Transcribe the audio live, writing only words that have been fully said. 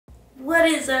What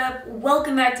is up?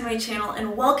 Welcome back to my channel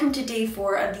and welcome to day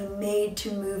 4 of the Made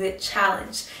to Move It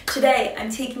challenge. Today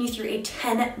I'm taking you through a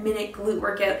 10-minute glute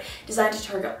workout designed to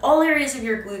target all areas of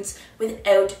your glutes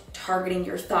without targeting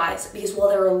your thighs, because while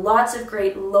there are lots of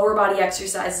great lower body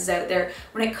exercises out there,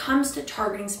 when it comes to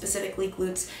targeting specifically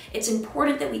glutes, it's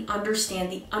important that we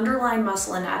understand the underlying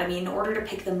muscle anatomy in order to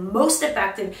pick the most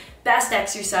effective, best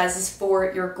exercises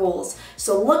for your goals.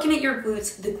 So looking at your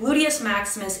glutes, the gluteus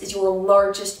maximus is your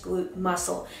largest glute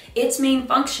muscle. Its main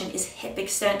function is hip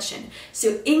extension,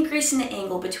 so increasing the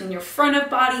angle between your front of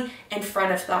body and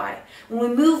front of thigh. When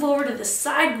we move over to the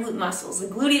side glute muscles, the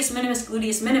gluteus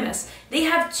minimus, they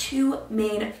have two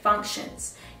main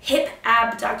functions. Hip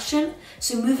abduction,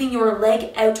 so moving your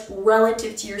leg out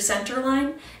relative to your center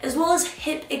line, as well as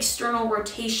hip external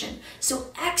rotation,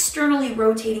 so externally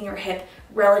rotating your hip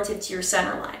relative to your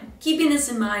center line. Keeping this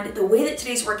in mind, the way that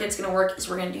today's workout is going to work is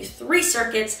we're going to do 3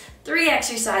 circuits, 3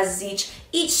 exercises each.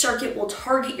 Each circuit will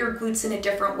target your glutes in a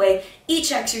different way.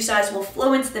 Each exercise will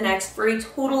flow into the next for a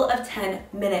total of 10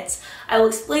 minutes. I will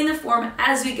explain the form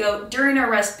as we go during our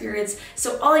rest periods,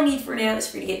 so all I need for now is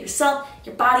for you to get yourself,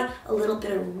 your body, a little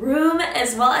bit of room,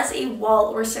 as well as a wall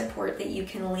or support that you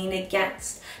can lean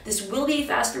against. This will be a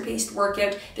faster paced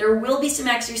workout. There will be some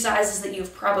exercises that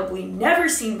you've probably never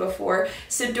seen before,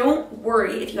 so don't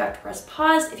worry if you have to press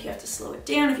pause, if you have to slow it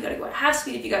down, if you gotta go at half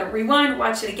speed, if you gotta rewind,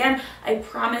 watch it again. I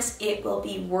promise it will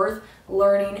be worth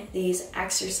learning these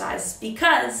exercises,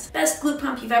 because best glute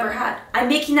pump you've ever had. I'm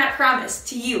making that promise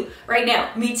to you right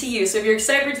now, me to you. So if you're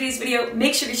excited for today's video,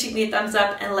 make sure to shoot me a thumbs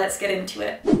up and let's get into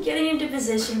it. Getting into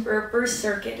position for our first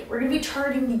circuit, we're gonna be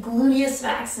targeting the gluteus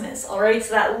maximus, all right?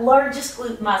 So that largest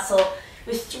glute muscle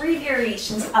with 3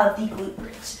 variations of the glute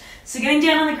bridge. So getting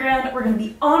down on the ground, we're gonna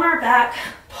be on our back,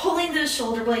 pulling those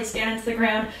shoulder blades down into the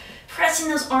ground, pressing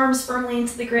those arms firmly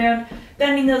into the ground,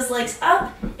 bending those legs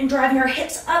up, and driving our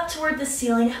hips up toward the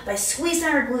ceiling by squeezing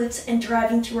our glutes and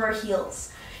driving through our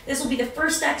heels. This will be the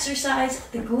first exercise,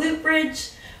 the glute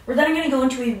bridge. We're then going to go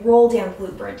into a roll down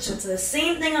glute bridge. So it's the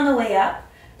same thing on the way up,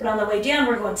 but on the way down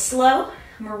we're going slow,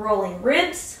 and we're rolling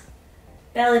ribs,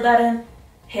 belly button,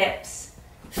 hips.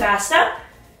 Fast up,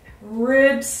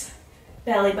 ribs,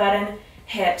 belly button,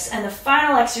 hips. And the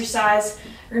final exercise,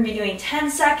 we're going to be doing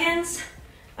 10 seconds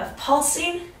of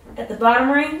pulsing at the bottom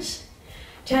range,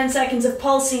 10 seconds of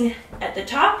pulsing at the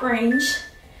top range,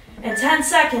 and 10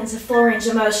 seconds of flow range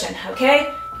of motion,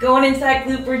 okay? Going into that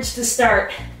glute bridge to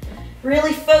start.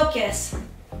 Really focus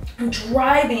on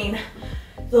driving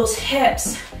those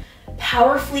hips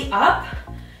powerfully up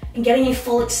and getting a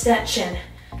full extension.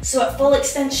 So what full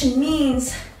extension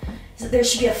means is that there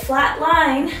should be a flat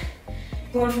line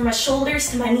going from my shoulders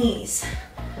to my knees.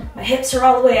 My hips are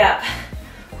all the way up.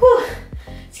 Whew.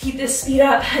 Keep this speed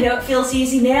up. I know it feels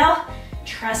easy now.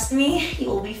 Trust me, you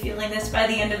will be feeling this by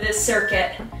the end of this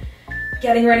circuit.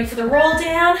 Getting ready for the roll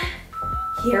down.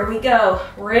 Here we go.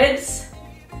 Ribs,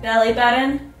 belly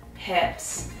button,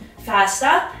 hips. Fast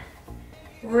up,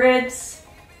 ribs,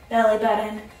 belly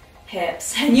button,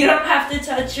 hips. And you don't have to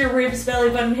touch your ribs, belly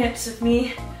button, hips with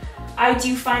me. I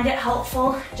do find it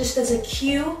helpful just as a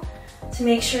cue to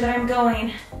make sure that I'm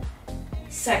going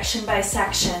section by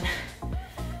section.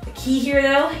 Key here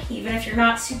though, even if you're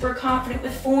not super confident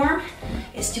with form,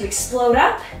 is to explode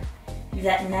up, do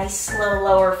that nice slow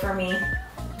lower for me.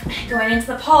 Going into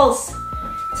the pulse,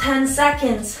 10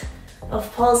 seconds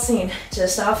of pulsing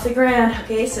just off the ground,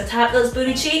 okay? So tap those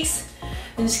booty cheeks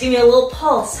and just give me a little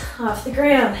pulse off the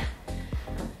ground.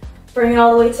 Bring it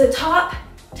all the way to the top,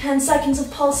 10 seconds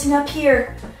of pulsing up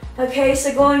here. Okay,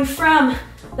 so going from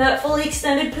that fully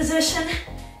extended position,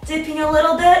 dipping a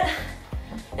little bit,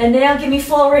 and now give me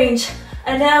full range.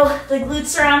 And now the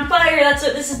glutes are on fire. That's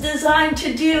what this is designed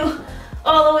to do.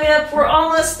 All the way up, we're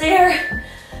almost there.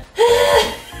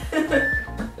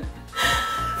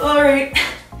 All right,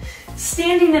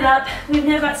 standing it up, we've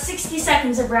now got 60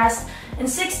 seconds of rest and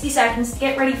 60 seconds to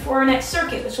get ready for our next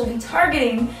circuit, which will be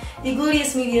targeting the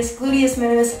gluteus medius, gluteus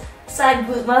minimus, side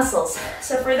glute muscles.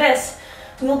 So for this,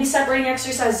 we will be separating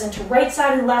exercises into right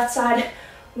side and left side.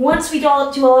 Once we do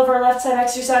all of our left side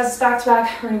exercises back to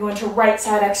back, we're going to go into right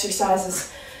side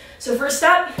exercises. So first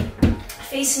up,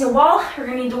 facing a wall. We're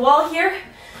going to need the wall here.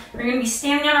 We're going to be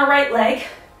standing on our right leg.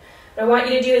 What I want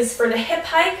you to do is for the hip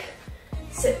hike,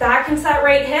 sit back into that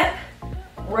right hip,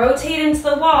 rotate into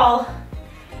the wall,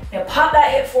 and pop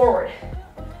that hip forward.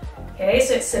 Okay,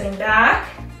 so it's sitting back,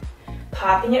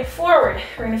 popping it forward.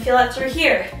 We're going to feel that through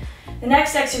here. The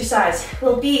next exercise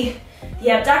will be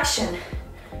the abduction.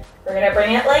 We're gonna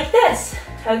bring it like this,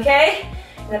 okay?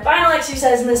 And the final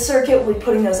exercise in this circuit, we'll be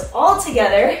putting those all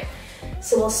together.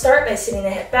 So we'll start by sitting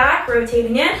the hip back,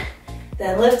 rotating in.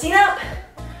 then lifting up.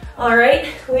 All right,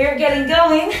 we are getting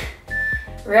going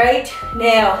right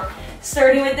now.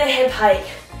 Starting with the hip hike.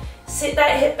 Sit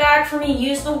that hip back for me.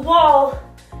 Use the wall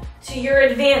to your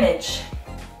advantage.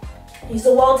 Use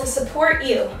the wall to support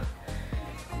you.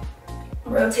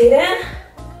 Rotate in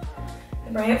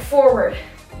and bring it forward.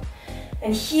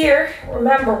 And here,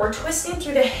 remember, we're twisting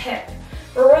through the hip.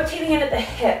 We're rotating in at the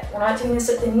hip. We're not doing this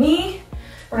at the knee.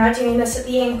 We're not doing this at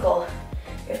the ankle.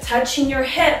 If touching your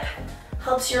hip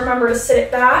helps you remember to sit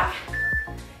it back,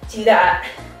 do that.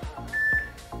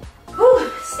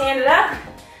 Whew, stand it up.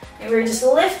 And we're just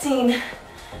lifting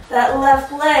that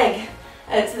left leg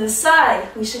out to the side.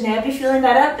 We should now be feeling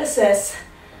that emphasis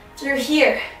through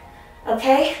here,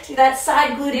 okay? Through that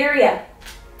side glute area.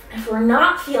 If we're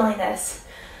not feeling this,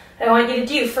 I want you to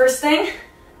do, first thing,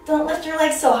 don't lift your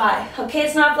legs so high, okay?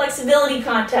 It's not a flexibility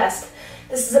contest.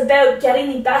 This is about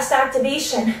getting the best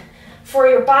activation for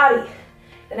your body.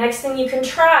 The next thing you can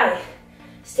try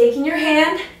is taking your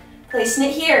hand, placing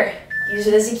it here. Use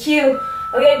it as a cue.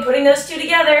 Okay, putting those two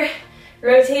together,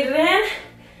 rotate it in,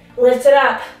 lift it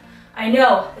up. I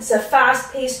know, it's a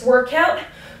fast-paced workout.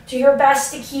 Do your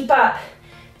best to keep up.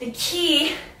 The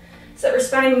key is that we're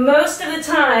spending most of the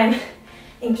time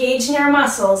engaging our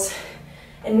muscles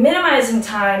and minimizing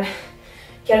time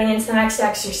getting into the next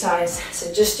exercise.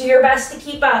 So just do your best to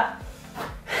keep up.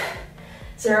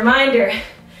 As a reminder,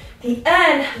 the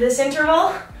end of this interval,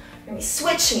 we're gonna be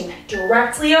switching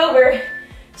directly over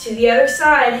to the other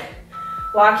side.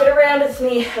 Walk it around with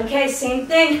me. Okay, same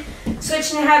thing.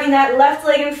 Switching to having that left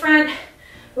leg in front,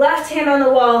 left hand on the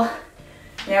wall.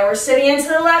 Now we're sitting into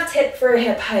the left hip for a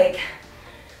hip hike.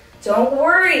 Don't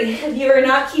worry if you are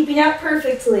not keeping up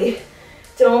perfectly.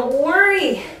 Don't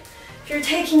worry if you're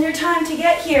taking your time to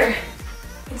get here.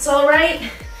 It's all right.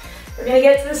 We're gonna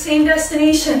get to the same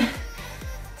destination.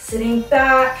 Sitting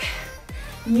back,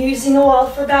 using the wall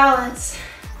for balance.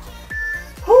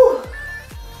 Whew.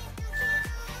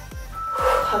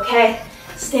 Okay,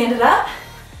 stand it up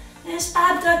and just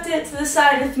abduct it to the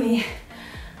side with me.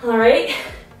 All right,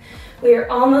 we are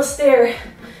almost there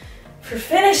for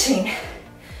finishing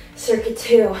circuit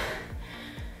 2.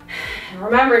 And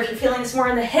remember, if you're feeling this more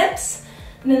in the hips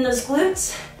and in those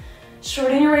glutes,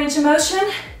 shorten your range of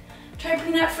motion, try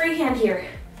putting that free hand here.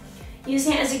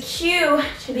 Using it as a cue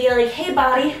to be like, hey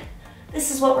body, this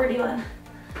is what we're doing,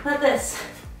 not this.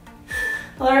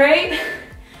 All right,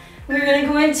 we're gonna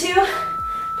go into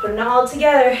putting it all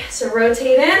together. So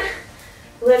rotate in,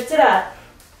 lift it up.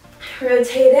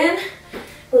 Rotate in,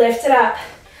 lift it up.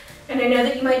 And I know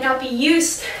that you might not be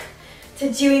used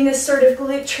to doing this sort of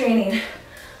glute training.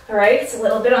 All right, it's a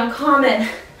little bit uncommon.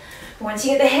 But once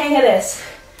you get the hang of this,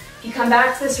 if you come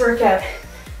back to this workout,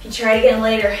 if you try it again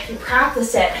later, if you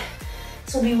practice it,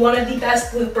 this will be one of the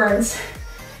best glute burns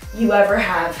you ever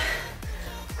have.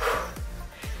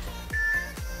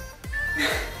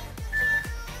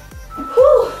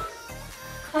 Whew.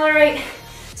 All right,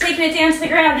 taking it down to the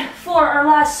ground for our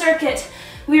last circuit.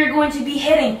 We are going to be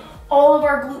hitting all of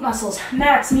our glute muscles,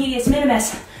 max, medius,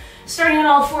 minimus. Starting on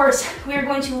all fours, we are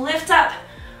going to lift up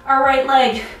our right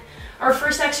leg. Our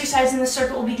first exercise in the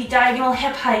circuit will be the diagonal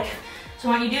hip hike. So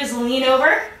what you do is lean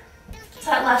over to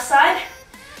that left side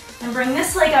and bring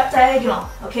this leg up diagonal.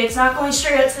 Okay, it's not going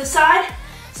straight out to the side.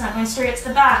 It's not going straight out to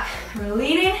the back. We're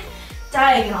leaning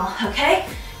diagonal, okay?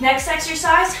 Next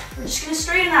exercise, we're just gonna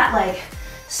straighten that leg.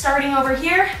 Starting over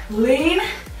here, lean,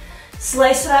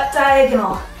 slice it up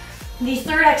diagonal. The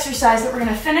third exercise that we're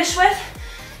gonna finish with,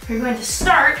 we're going to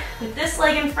start with this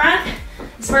leg in front,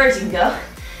 as far as you can go.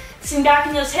 Sitting back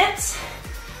in those hips,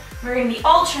 we're gonna be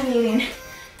alternating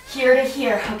here to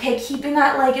here, okay? Keeping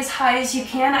that leg as high as you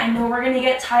can. I know we're gonna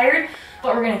get tired,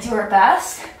 but we're gonna do our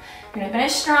best. We're gonna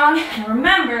finish strong, and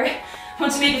remember,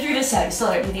 once we make it through this side, we still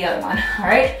gotta do the other one, all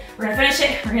right? We're gonna finish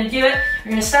it, we're gonna do it,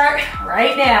 we're gonna start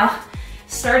right now.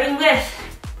 Starting with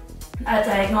a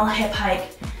diagonal hip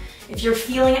hike. If you're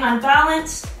feeling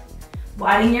unbalanced,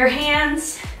 widen your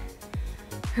hands.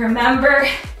 Remember,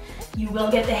 you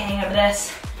will get the hang of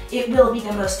this. It will be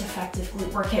the most effective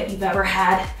glute workout you've ever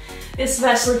had,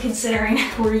 especially considering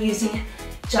we're using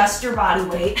just your body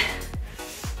weight.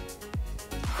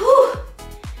 Whew.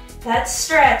 That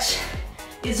stretch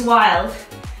is wild.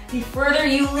 The further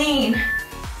you lean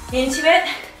into it,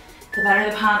 the better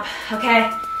the pump, okay?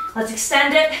 Let's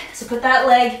extend it. So put that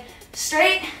leg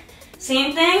straight,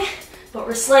 same thing, but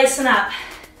we're slicing up.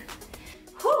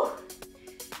 Whew.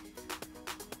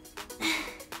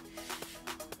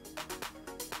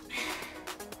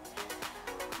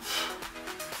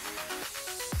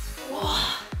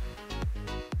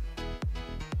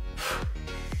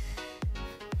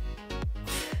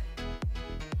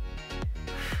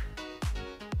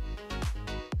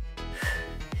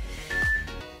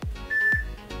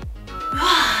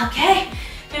 Okay,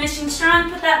 finishing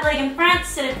strong, put that leg in front,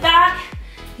 sit it back.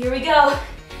 Here we go.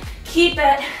 Keep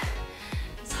it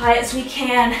as high as we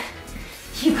can.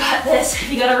 You got this.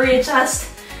 If you gotta readjust,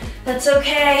 that's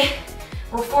okay.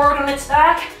 We're forward when it's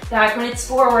back, back when it's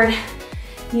forward.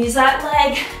 Use that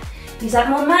leg, use that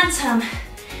momentum.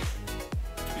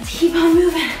 Let's keep on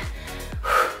moving.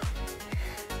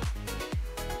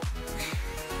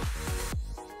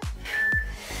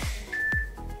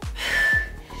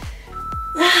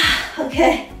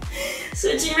 Okay,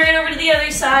 switching right over to the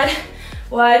other side.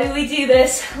 Why do we do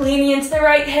this? Leaning into the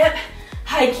right hip,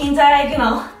 hiking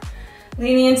diagonal.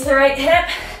 Leaning into the right hip,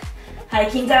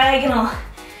 hiking diagonal.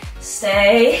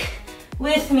 Stay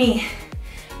with me.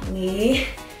 We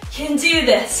can do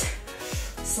this.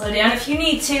 Slow down if you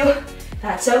need to.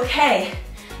 That's okay.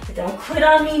 But don't quit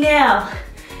on me now.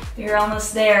 You're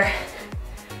almost there.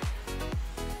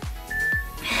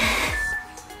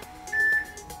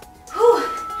 Whew.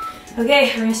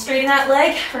 Okay, we're gonna straighten that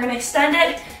leg. We're gonna extend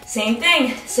it. Same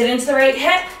thing. Sit into the right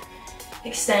hip.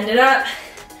 Extend it up.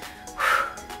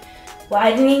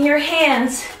 Widening your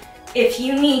hands if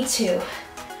you need to.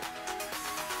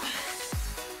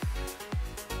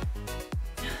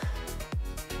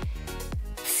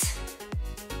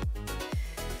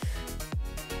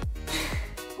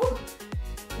 Whew.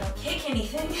 Don't kick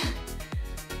anything.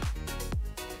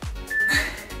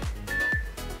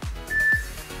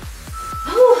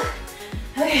 Whew.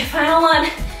 Okay, final one.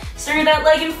 Start that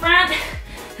leg in front.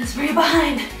 Let's bring it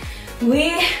behind.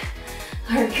 We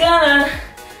are gonna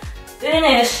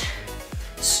finish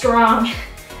strong.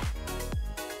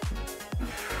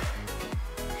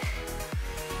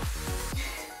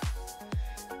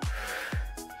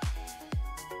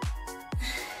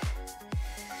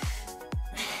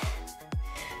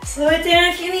 Slow it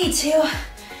down if you need to.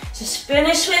 Just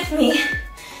finish with me.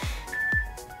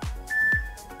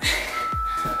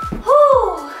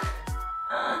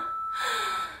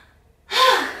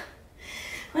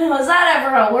 When was that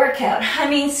ever a workout? I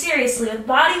mean, seriously, with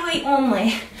body weight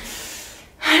only,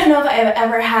 I don't know if I've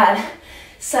ever had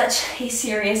such a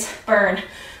serious burn.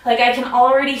 Like, I can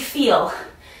already feel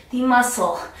the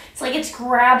muscle. It's like it's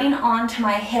grabbing onto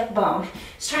my hip bone.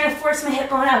 It's trying to force my hip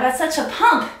bone out. That's such a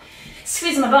pump.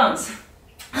 Squeezing my bones.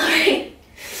 All right.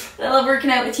 I love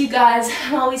working out with you guys.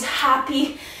 I'm always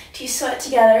happy to sweat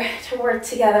together, to work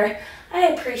together. I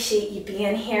appreciate you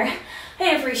being here.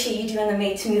 I appreciate you doing the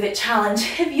Made to Move It challenge.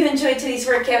 If you enjoyed today's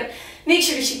workout, make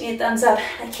sure to shoot me a thumbs up.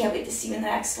 I can't wait to see you in the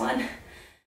next one.